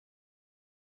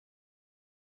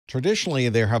Traditionally,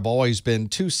 there have always been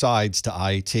two sides to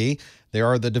IT. There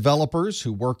are the developers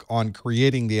who work on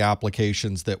creating the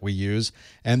applications that we use,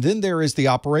 and then there is the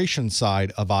operations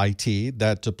side of IT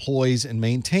that deploys and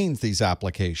maintains these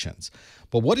applications.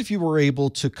 But what if you were able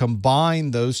to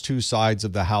combine those two sides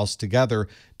of the house together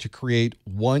to create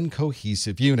one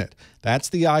cohesive unit? That's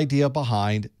the idea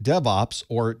behind DevOps,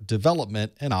 or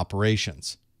development and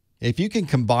operations. If you can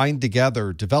combine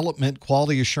together development,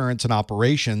 quality assurance, and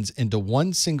operations into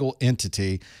one single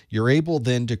entity, you're able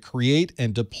then to create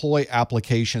and deploy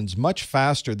applications much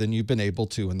faster than you've been able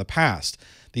to in the past.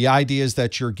 The idea is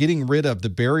that you're getting rid of the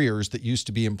barriers that used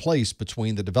to be in place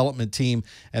between the development team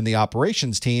and the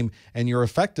operations team, and you're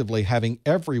effectively having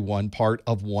everyone part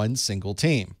of one single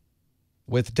team.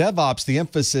 With DevOps, the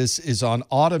emphasis is on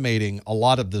automating a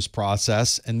lot of this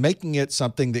process and making it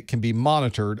something that can be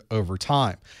monitored over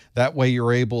time. That way,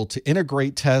 you're able to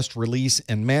integrate, test, release,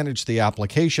 and manage the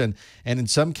application, and in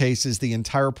some cases, the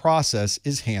entire process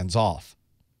is hands-off.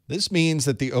 This means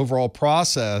that the overall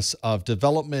process of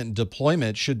development and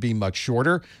deployment should be much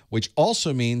shorter, which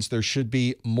also means there should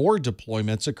be more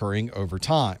deployments occurring over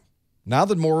time. Now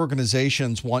that more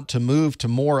organizations want to move to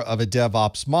more of a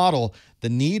DevOps model, the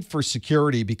need for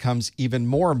security becomes even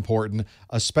more important,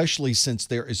 especially since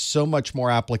there is so much more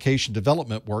application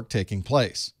development work taking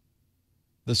place.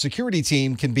 The security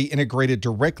team can be integrated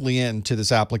directly into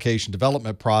this application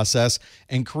development process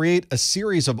and create a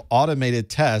series of automated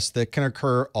tests that can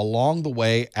occur along the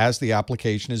way as the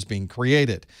application is being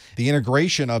created. The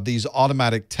integration of these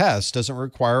automatic tests doesn't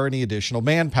require any additional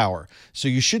manpower, so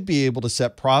you should be able to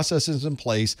set processes in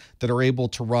place that are able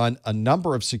to run a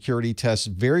number of security tests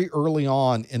very early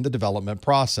on in the development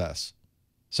process.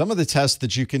 Some of the tests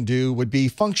that you can do would be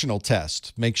functional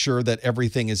tests. Make sure that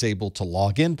everything is able to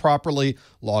log in properly,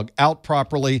 log out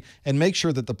properly, and make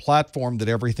sure that the platform that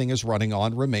everything is running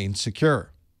on remains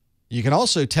secure. You can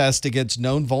also test against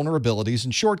known vulnerabilities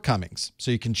and shortcomings.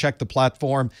 So you can check the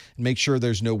platform and make sure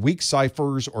there's no weak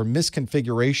ciphers or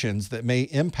misconfigurations that may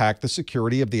impact the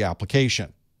security of the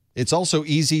application. It's also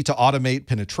easy to automate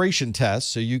penetration tests,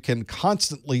 so you can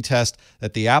constantly test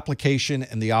that the application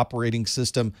and the operating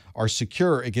system are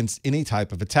secure against any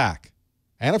type of attack.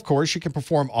 And of course, you can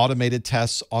perform automated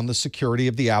tests on the security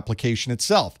of the application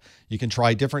itself. You can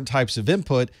try different types of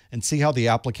input and see how the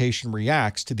application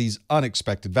reacts to these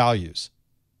unexpected values.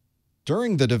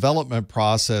 During the development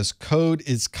process, code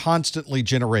is constantly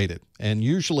generated, and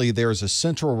usually there's a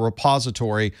central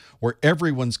repository where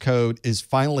everyone's code is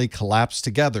finally collapsed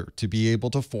together to be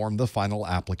able to form the final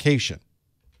application.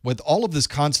 With all of this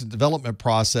constant development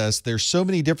process, there's so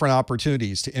many different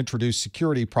opportunities to introduce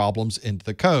security problems into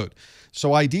the code.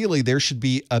 So ideally, there should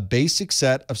be a basic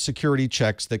set of security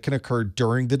checks that can occur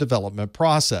during the development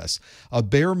process, a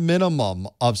bare minimum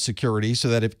of security so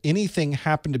that if anything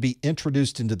happened to be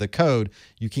introduced into the code,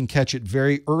 you can catch it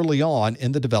very early on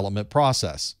in the development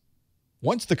process.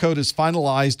 Once the code is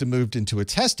finalized and moved into a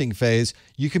testing phase,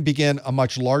 you can begin a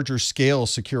much larger scale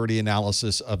security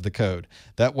analysis of the code.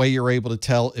 That way you're able to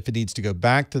tell if it needs to go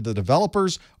back to the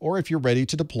developers or if you're ready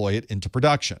to deploy it into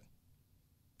production.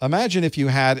 Imagine if you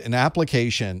had an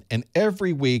application and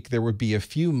every week there would be a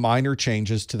few minor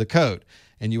changes to the code,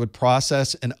 and you would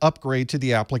process an upgrade to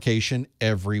the application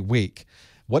every week.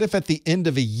 What if at the end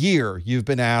of a year, you've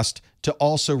been asked to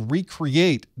also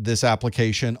recreate this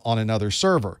application on another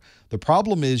server? The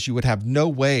problem is you would have no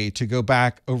way to go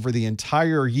back over the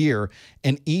entire year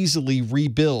and easily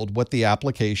rebuild what the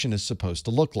application is supposed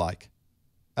to look like.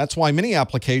 That's why many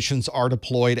applications are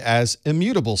deployed as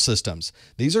immutable systems.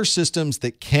 These are systems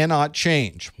that cannot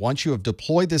change. Once you have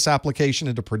deployed this application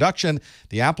into production,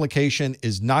 the application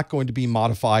is not going to be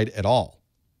modified at all.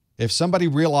 If somebody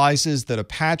realizes that a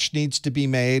patch needs to be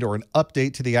made or an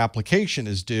update to the application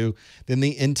is due, then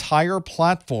the entire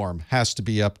platform has to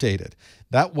be updated.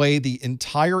 That way, the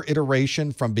entire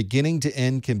iteration from beginning to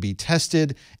end can be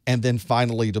tested and then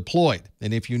finally deployed.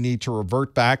 And if you need to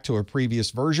revert back to a previous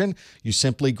version, you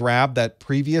simply grab that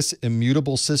previous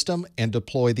immutable system and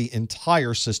deploy the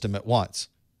entire system at once.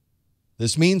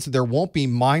 This means that there won't be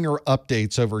minor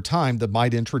updates over time that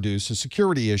might introduce a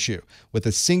security issue. With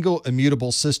a single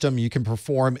immutable system, you can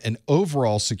perform an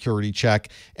overall security check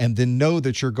and then know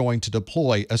that you're going to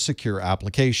deploy a secure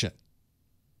application.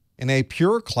 In a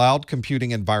pure cloud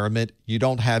computing environment, you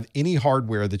don't have any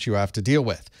hardware that you have to deal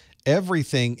with.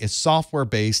 Everything is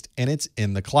software-based and it's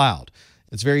in the cloud.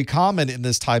 It's very common in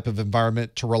this type of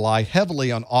environment to rely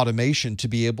heavily on automation to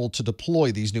be able to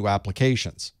deploy these new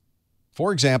applications.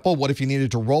 For example, what if you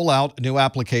needed to roll out a new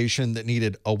application that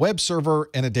needed a web server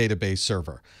and a database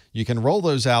server? You can roll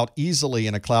those out easily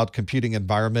in a cloud computing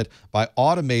environment by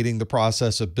automating the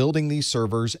process of building these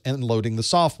servers and loading the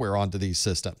software onto these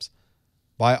systems.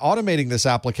 By automating this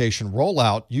application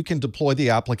rollout, you can deploy the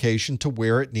application to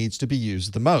where it needs to be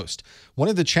used the most. One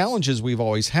of the challenges we've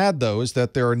always had, though, is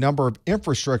that there are a number of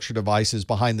infrastructure devices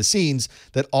behind the scenes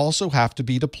that also have to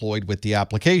be deployed with the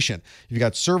application. You've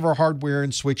got server hardware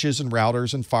and switches and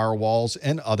routers and firewalls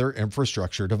and other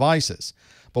infrastructure devices.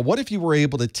 But what if you were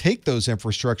able to take those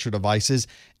infrastructure devices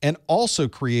and also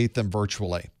create them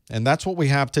virtually? And that's what we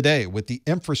have today with the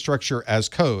Infrastructure as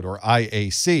Code, or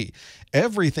IAC.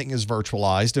 Everything is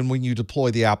virtualized, and when you deploy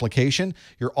the application,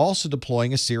 you're also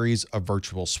deploying a series of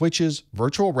virtual switches,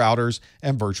 virtual routers,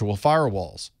 and virtual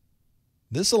firewalls.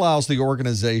 This allows the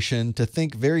organization to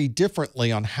think very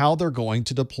differently on how they're going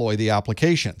to deploy the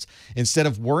applications. Instead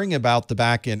of worrying about the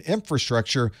back-end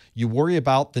infrastructure, you worry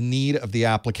about the need of the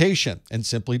application and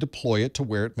simply deploy it to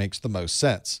where it makes the most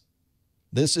sense.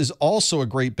 This is also a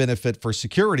great benefit for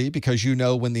security because you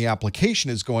know when the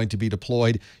application is going to be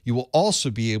deployed, you will also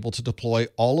be able to deploy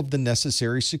all of the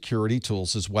necessary security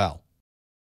tools as well.